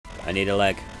I need a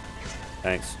leg.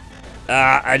 Thanks.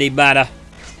 Ah, I need mana.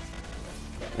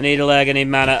 I need a leg, I need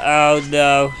mana. Oh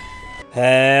no.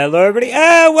 Hello everybody,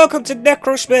 and welcome to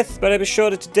Necrosmith. My name is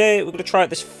Sean, and today we're going to try out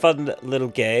this fun little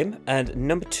game. And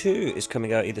number 2 is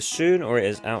coming out either soon or it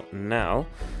is out now.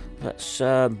 Let's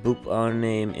boop our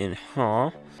name in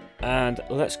here. And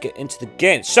let's get into the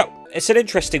game. So, it's an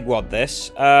interesting one, this.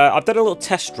 I've done a little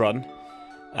test run.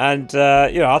 And,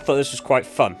 you know, I thought this was quite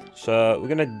fun. So, we're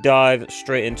going to dive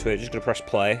straight into it. Just going to press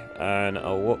play. And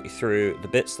I'll walk you through the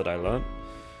bits that I learned.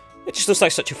 It just looks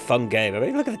like such a fun game. I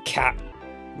mean, look at the cat.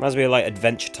 Reminds me of, like,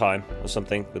 Adventure Time or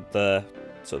something. With the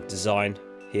sort of design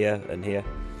here and here.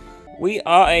 We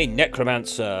are a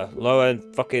necromancer. Lo and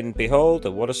fucking behold,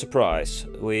 and what a surprise.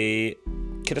 We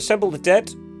can assemble the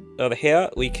dead. Over here,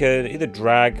 we can either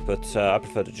drag, but I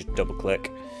prefer to just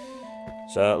double-click.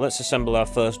 So let's assemble our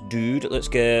first dude. Let's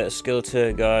get a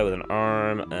skeleton guy with an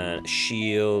arm and a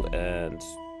shield and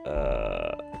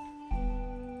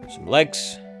some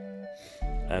legs.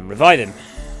 And revive him.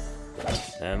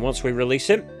 And once we release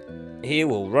him, he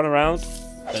will run around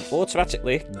and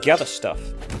automatically gather stuff.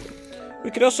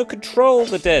 We can also control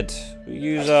the dead. We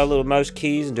use our little mouse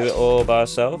keys and do it all by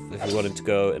ourselves if we want him to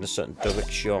go in a certain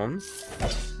direction.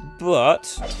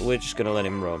 But we're just going to let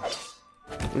him run.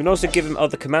 We can also give him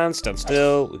other commands, stand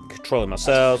still, we can control him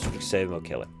ourselves, we can save him or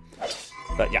kill him.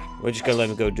 But yeah, we're just going to let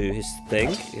him go do his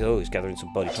thing. Oh, he's gathering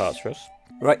some body parts for us.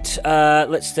 Right,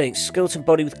 let's think. Skeleton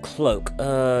body with cloak.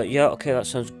 Yeah, okay, that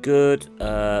sounds good.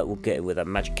 We'll get it with a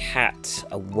magic hat,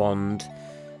 a wand,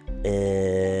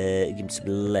 give him some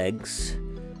legs,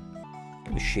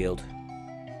 give him a shield.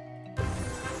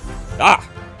 Ah!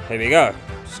 Here we go.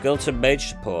 Skeleton mage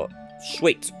support.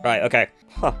 Sweet. Right, okay.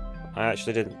 Huh. I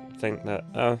actually didn't think that.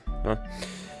 Oh.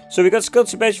 So we got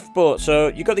skeleton mage support. So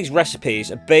you got these recipes,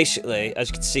 and basically, as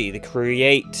you can see, they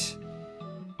create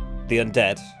the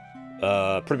undead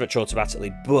pretty much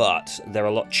automatically, but they're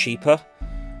a lot cheaper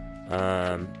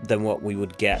than what we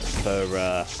would get for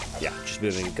yeah, just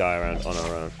moving a guy around on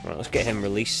our own. Right, let's get him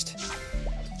released.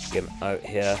 Get him out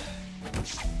here,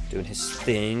 doing his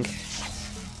thing.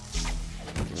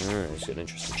 He's got an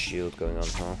interesting shield going on,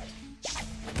 huh?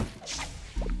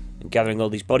 And gathering all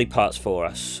these body parts for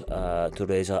us to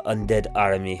raise our undead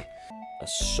army. A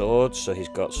sword, so he's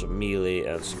got some melee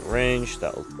and some range.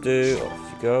 That'll do.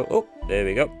 Off you go. Oh, there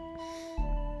we go.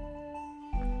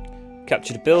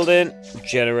 Capture the building.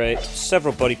 Generate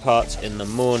several body parts in the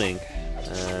morning.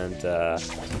 And there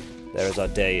is our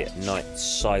day-night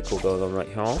cycle going on right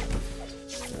here.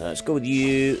 Let's go with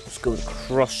you. Let's go with a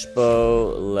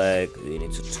crossbow, leg. You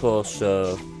need a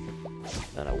torso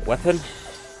and a weapon.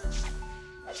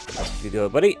 Off you go,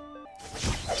 buddy.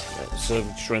 Right, so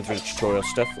just run through the tutorial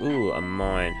stuff. Ooh, a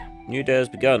mine. New day has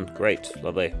begun. Great,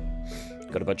 lovely.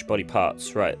 Got a bunch of body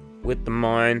parts. Right, with the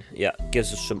mine, yeah,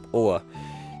 gives us some ore.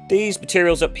 These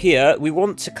materials up here, we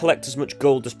want to collect as much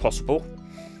gold as possible.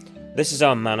 This is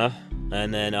our mana.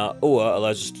 And then our ore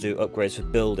allows us to do upgrades for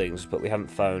buildings, but we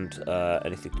haven't found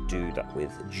anything to do that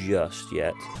with just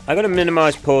yet. I'm going to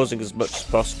minimise pausing as much as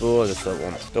possible. I just don't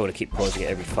want to keep pausing it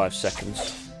every 5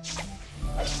 seconds.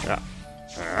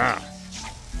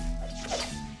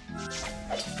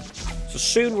 So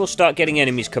soon we'll start getting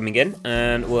enemies coming in,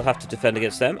 and we'll have to defend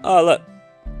against them. Oh look,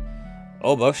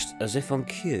 almost as if on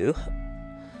cue.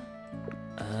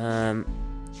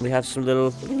 We have some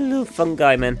little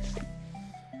fungi men.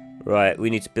 Right, we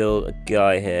need to build a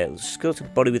guy here. Skeleton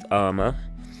body with armor.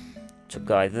 Top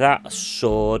guy, that, a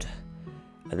sword.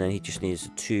 And then he just needs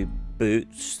 2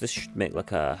 boots. This should make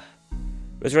like a...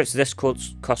 Resurrects this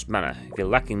cost mana. If you're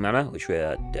lacking mana, which we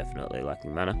are definitely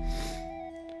lacking mana,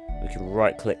 we can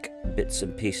right-click bits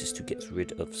and pieces to get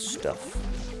rid of stuff.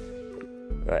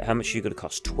 Right, how much are you going to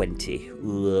cost? 20.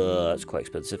 Ugh, that's quite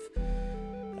expensive.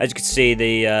 As you can see,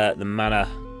 the mana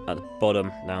at the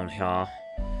bottom down here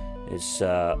is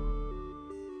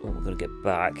what we're going to get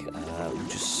back. We'll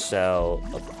just sell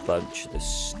a bunch of this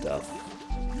stuff.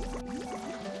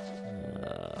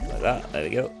 Like that. There we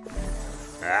go.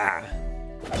 Ah!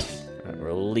 Right,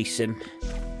 release him.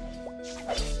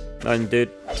 Come on,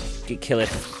 dude. Get killing.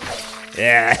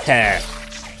 Yeah!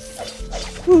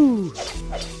 Woo!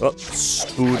 Oh,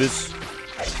 spooders.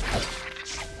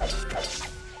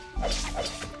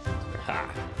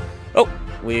 Ha! Oh!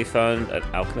 We found an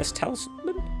alchemist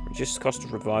talisman. Reduce the cost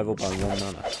of revival by 1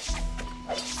 mana.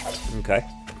 Okay.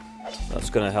 That's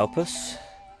going to help us.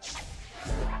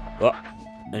 Oh,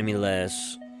 enemy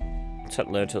layers. Attack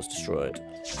layer until it's destroyed.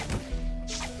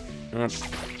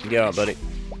 Get out, buddy.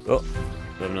 Oh,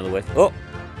 we have another wave. Oh!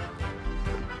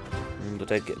 And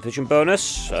did I get vision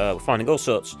bonus? We're finding all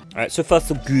sorts. Alright, so far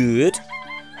so good.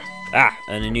 Ah,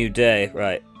 and a new day.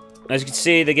 Right. As you can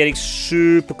see, they're getting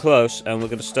super close, and we're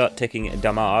going to start taking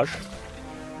damage.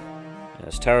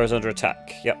 Yes, tower is under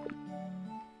attack. Yep.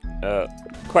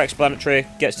 Quite explanatory.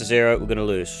 Gets to 0, we're going to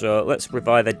lose. So let's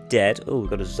revive a dead. Oh, we've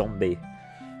got a zombie.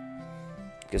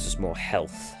 Gives us more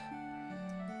health.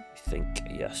 I think,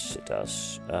 yes, it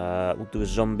does. We'll do a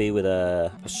zombie with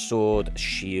a sword, a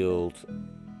shield,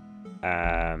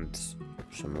 and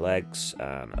some legs.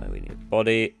 And we need a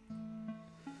body.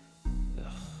 Ugh,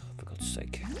 for God's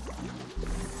sake.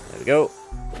 There we go.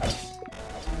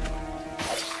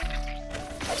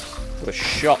 What a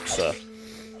shot, sir.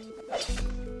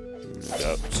 There we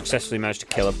go. Successfully managed to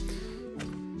kill him.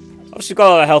 Obviously, got a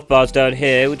lot of health bars down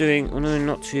here. We're doing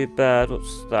not too bad.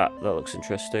 What's that? That looks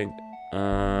interesting.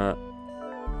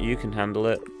 You can handle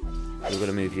it. We're going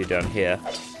to move you down here.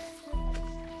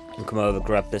 And come over,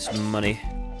 grab this money.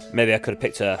 Maybe I could have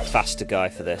picked a faster guy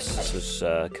for this. This was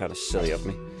kind of silly of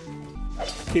me.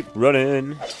 Keep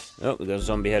running. Oh, we got a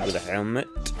zombie head with a helmet.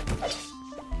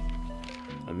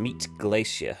 A meat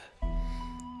glacier.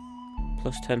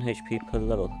 Plus 10 HP per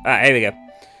level. Ah, here we go.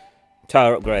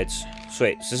 Tower upgrades.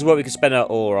 Sweet. So this is what we can spend our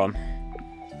ore on.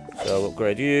 So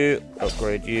upgrade you.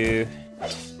 Upgrade you.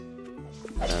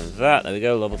 And that. There we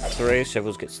go. Level 3. So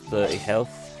everyone gets 30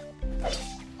 health.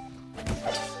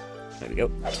 There we go.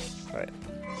 Right.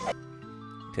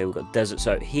 Okay, we've got deserts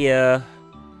out here.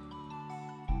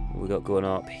 What we got going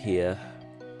up here?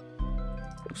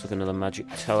 Looks like another magic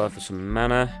tower for some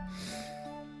mana.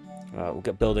 We'll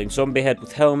get building zombie head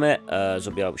with helmet,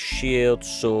 zombie head with shield,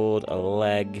 sword, a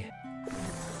leg.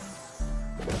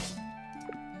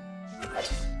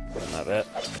 Have it.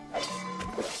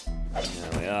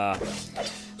 There we are.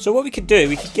 So what we could do,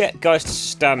 we could get guys to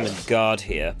stand and guard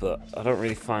here, but I don't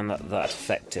really find that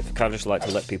effective. I kind of just like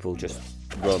to let people just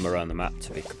roam around the map,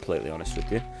 to be completely honest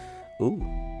with you. Ooh,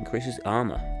 increases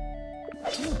armor.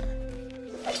 Ooh,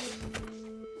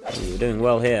 we're doing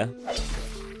well here.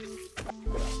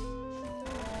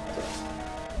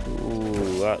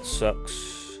 Ooh, that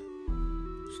sucks.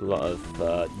 There's a lot of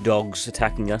dogs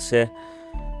attacking us here.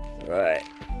 Right,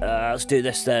 let's do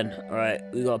this then. Alright,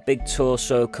 we got a big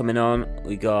torso coming on.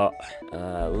 We got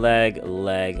a leg,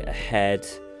 a head,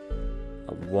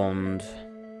 a wand,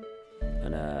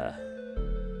 and a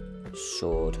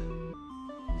sword.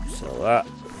 Sell that.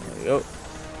 There we go.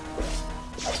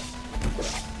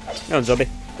 Come on, zombie.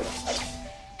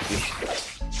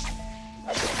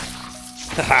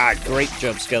 Haha, great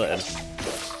job, skeleton.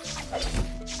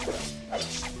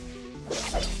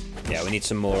 Yeah, we need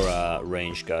some more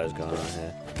ranged guys going on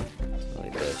here.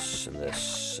 Like this, and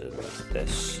this, and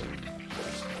this.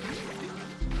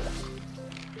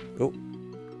 Oh.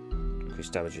 Increase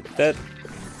damage of the dead.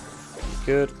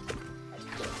 Good.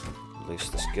 Release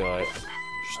this guy.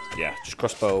 Just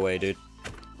crossbow away, dude.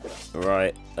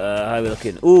 Alright, how are we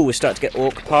looking? Ooh, we're starting to get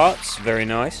orc parts. Very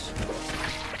nice.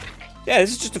 Yeah,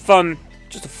 this is just a fun,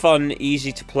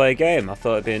 easy to play game. I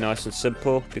thought it'd be nice and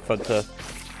simple. It'd be fun to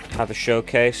have a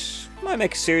showcase. Might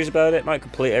make a series about it. Might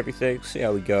complete everything. See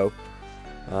how we go.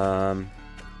 Right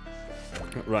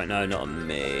now, not a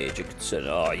major concern.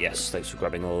 Oh yes, thanks for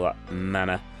grabbing all that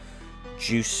mana.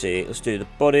 Juicy. Let's do the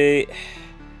body,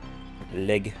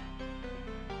 leg,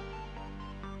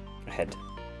 head.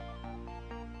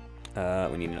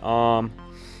 We need an arm,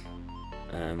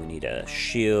 and we need a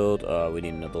shield. Oh, we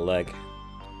need another leg.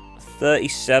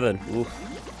 37. Ooh.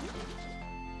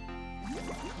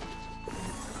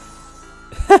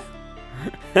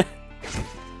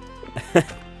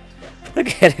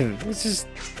 Look at him. It just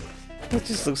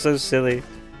looks so silly.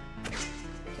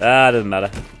 Ah, doesn't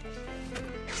matter.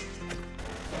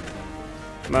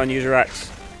 Come on, use your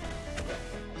axe.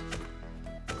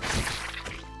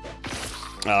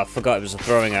 Oh, I forgot it was a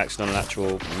throwing axe, not an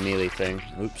actual melee thing.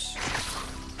 Oops.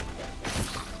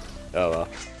 Oh well.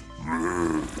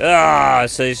 Ah,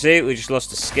 so you see, we just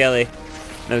lost a skelly.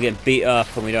 Now we're getting beat up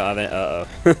and we don't have it. Uh-oh.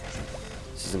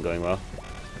 This isn't going well.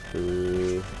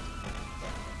 Ooh.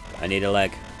 I need a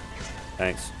leg.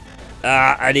 Thanks.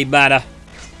 Ah, I need mana.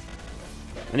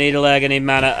 I need a leg, I need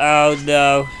mana. Oh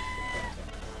no.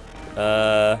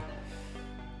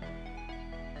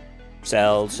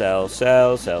 Sell.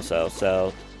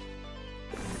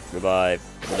 Revive.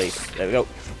 Release. There we go.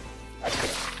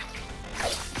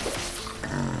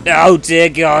 Oh dear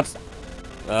God.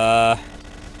 Well,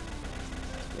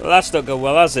 that's not going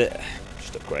well, has it?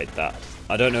 Just upgrade that.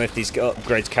 I don't know if these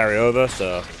upgrades carry over,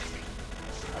 so.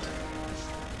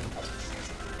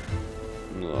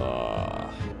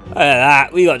 Look at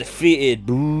that, we got defeated.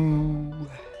 Boo.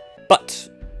 But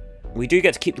we do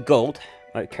get to keep the gold.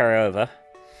 Might carry over.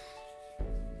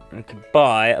 And we can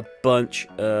buy a bunch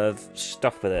of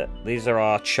stuff with it. These are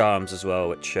our charms as well,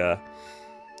 which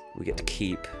we get to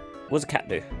keep. What does a cat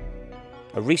do?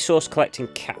 A resource collecting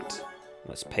cat.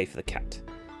 Let's pay for the cat.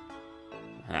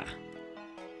 Ah.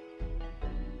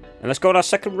 And let's go on our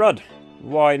second run.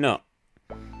 Why not?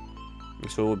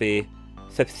 This will be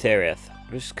 30th.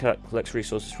 Just collects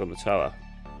resources from the tower.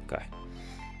 Okay.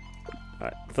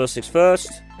 Alright, first things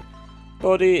first.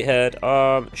 Body, head,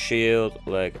 arm, shield,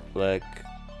 leg,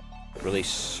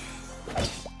 release.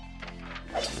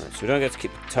 Right, so we don't get to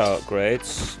keep the tower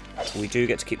upgrades. We do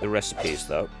get to keep the recipes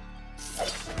though.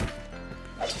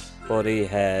 Body,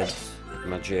 head,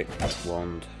 magic,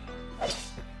 wand.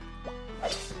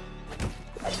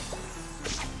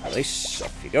 Release,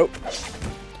 off you go.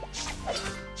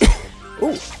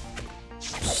 Ooh!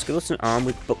 Skeleton arm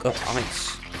with book of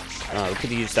ice. Oh, we could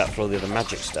have used that for all the other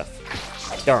magic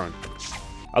stuff. Darn.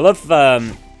 I love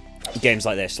games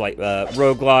like this, like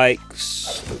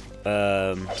roguelikes,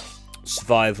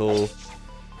 survival,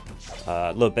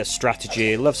 a little bit of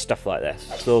strategy. I love stuff like this.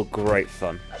 It's all great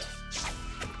fun.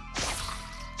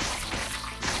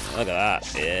 Look at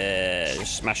that. Yeah,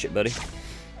 just smash it, buddy.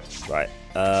 Right,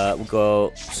 we'll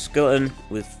go skeleton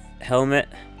with helmet,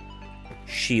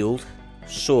 shield,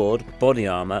 sword, body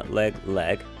armor, leg.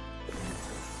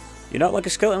 You're not like a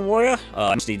skeleton warrior? Oh,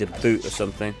 I just need a boot or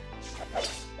something.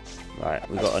 Right,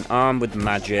 we've got an arm with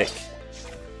magic.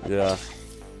 We got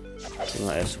something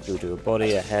like this. We'll do a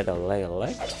body, a head, a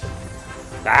leg.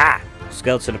 Ah!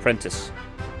 Skeleton apprentice.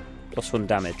 +1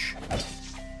 damage.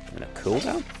 And a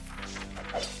cooldown?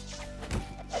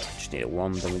 Just need a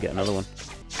wand, then we get another one.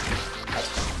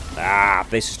 Ah!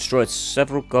 Base is destroyed.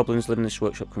 Several goblins live in this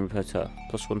workshop can repair tower.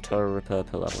 +1 tower repair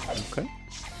per level. Okay.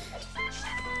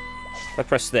 If I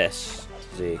press this,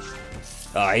 see.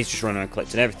 Ah, he's just running around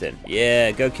collecting everything.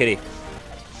 Yeah, go kitty.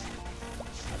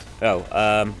 Oh,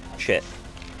 shit.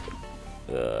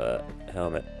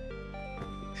 Helmet.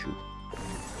 Shoot.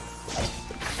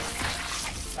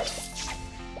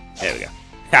 There we go.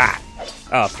 Ha!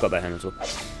 Oh, I forgot about him as well.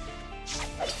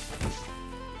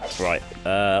 Right,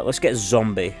 let's get a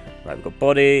zombie. Right, we've got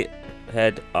body,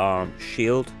 head, arm,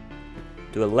 shield.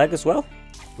 Do a leg as well?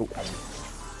 Ooh.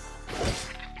 There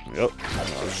we go.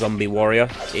 Zombie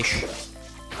warrior-ish.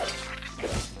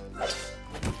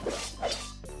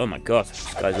 Oh my god,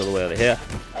 this guy's all the way over here.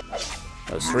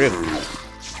 There's 3 of them.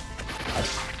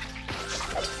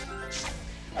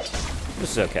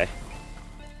 This is okay.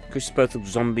 Increases both of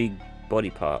zombie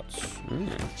body parts.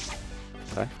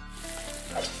 Okay.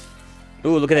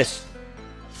 Ooh, look at this.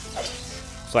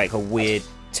 It's like a weird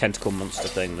tentacle monster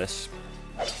thing, this.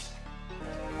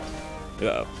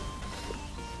 Uh-oh.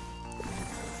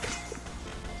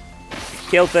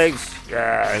 Kill things!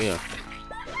 Yeah,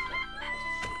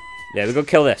 yeah, we go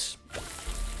kill this.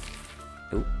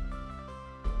 Ooh.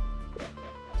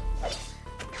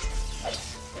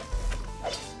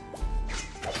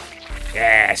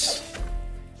 Yes!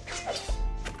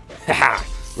 Haha!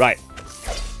 Right.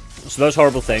 So those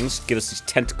horrible things give us these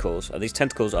tentacles. And these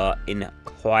tentacles are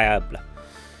incroyable.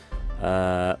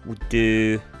 We'll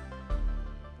do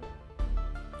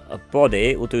a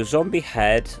body. We'll do a zombie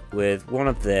head with one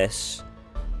of this.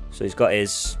 So he's got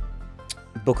his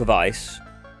book of ice.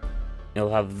 He'll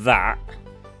have that.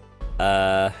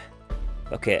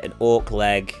 Okay, an orc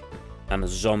leg and a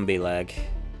zombie leg.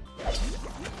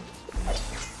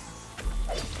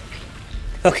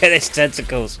 Look at these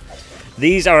tentacles.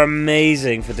 These are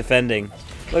amazing for defending.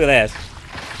 Look at that.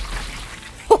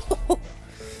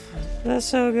 That's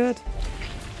so good.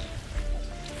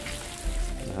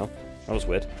 What the hell? That was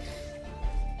weird.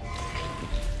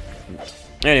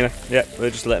 Anyway, yeah, we'll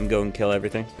just let him go and kill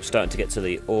everything. We're starting to get to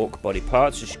the orc body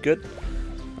parts, which is good.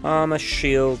 Armor,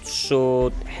 shield,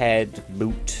 sword, head,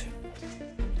 boot.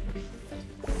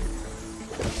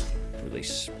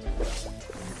 Release.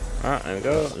 Alright, there we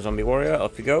go. Zombie warrior,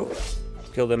 off you go.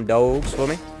 Kill them dogs for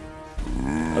me.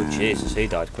 Oh Jesus, he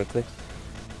died quickly.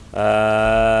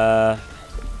 When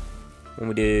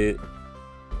we do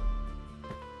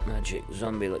magic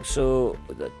zombie like so,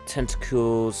 with the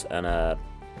tentacles and a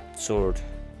sword.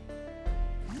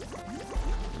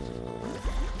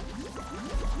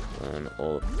 And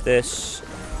all of this.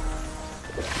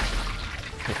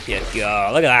 Yeah,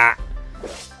 God, look at that!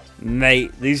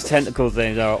 Mate, these tentacle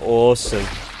things are awesome.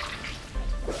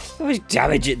 How much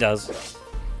damage it does.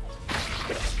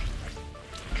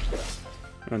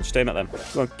 Come on, just aim at them.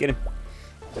 Come on, get him.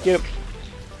 Get him.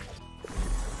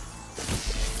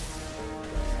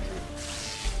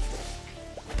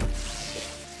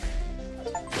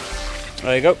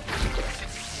 There you go.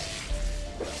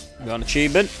 Got an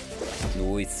achievement.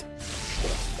 Nice.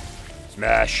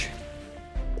 Smash.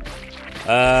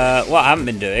 What I haven't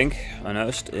been doing, I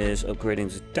noticed, is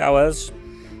upgrading the towers.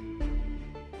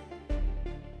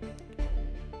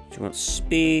 Do you want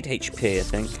speed? HP, I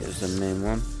think, is the main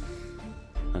one.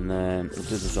 And then we'll do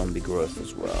the zombie growth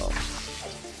as well.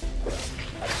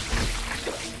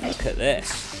 Look at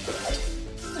this.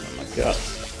 Oh my god.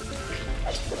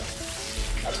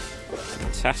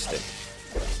 Fantastic.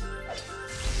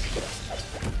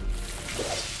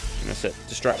 That's it.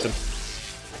 Distract them.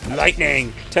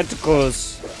 Lightning!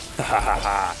 Tentacles! Ha ha ha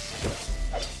ha!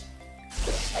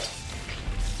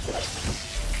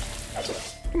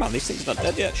 Come on, these things are not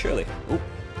dead yet, surely. Ooh.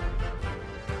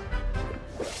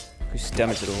 Increase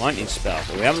damage to the lightning spell.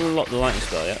 But we haven't unlocked the lightning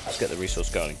spell yet. Let's get the resource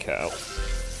guarding cat out.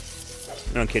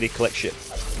 Come on, kitty, collect shit.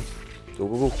 Go,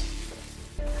 go, go.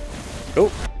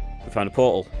 Oh! We found a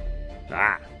portal.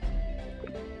 Ah!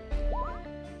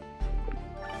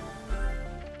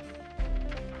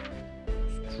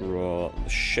 Draw the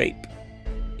shape.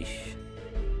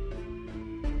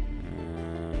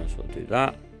 So we'll do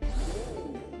that.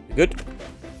 Good.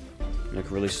 We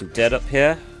can release some dead up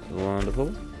here.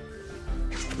 Wonderful.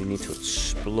 We need to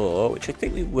explore, which I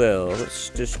think we will. Let's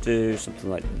just do something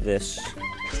like this.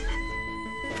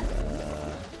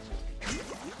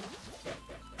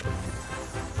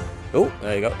 Oh,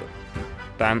 there you go.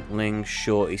 Bantling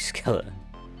Shorty Skeleton.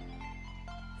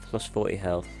 Plus 40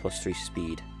 health, plus 3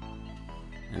 speed.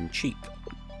 And cheap.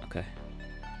 Okay.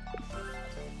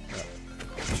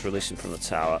 Just release him from the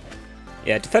tower.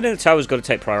 Yeah, defending the tower's got to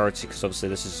take priority because obviously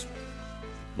this is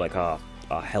like our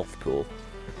health pool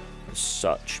as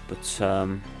such. But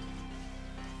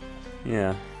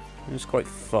yeah, it was quite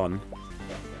fun.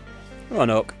 Come on,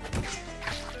 Oak.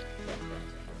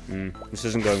 This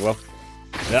isn't going well.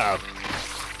 Uh-oh.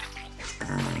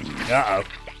 Uh-oh.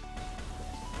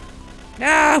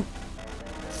 No!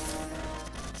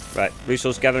 Right,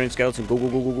 resource gathering skeleton. Go, go,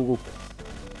 go, go, go, go.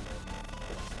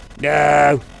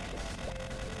 No!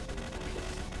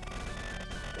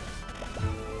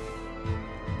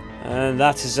 And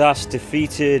that is us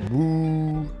defeated.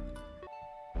 Woo!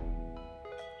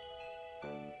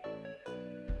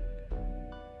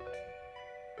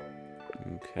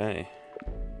 Okay.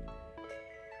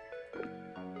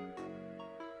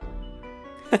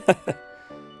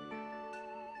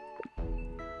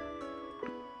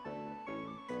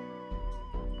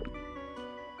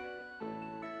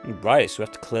 Right, so we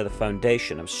have to clear the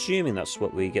foundation. I'm assuming that's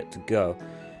what we get to go.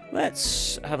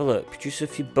 Let's have a look. Produce a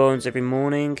few bones every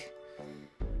morning.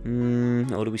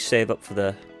 Or do we save up for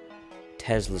the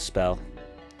Tesla spell?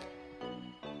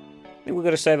 I think we've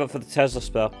got to save up for the Tesla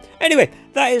spell. Anyway,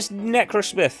 that is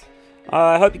Necrosmith.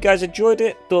 I hope you guys enjoyed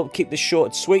it. Thought we'd keep this short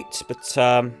and sweet, but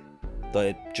thought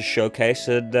I'd just showcase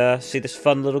and see this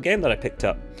fun little game that I picked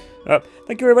up.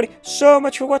 Thank you everybody so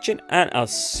much for watching, and I'll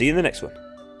see you in the next one.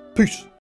 Peace.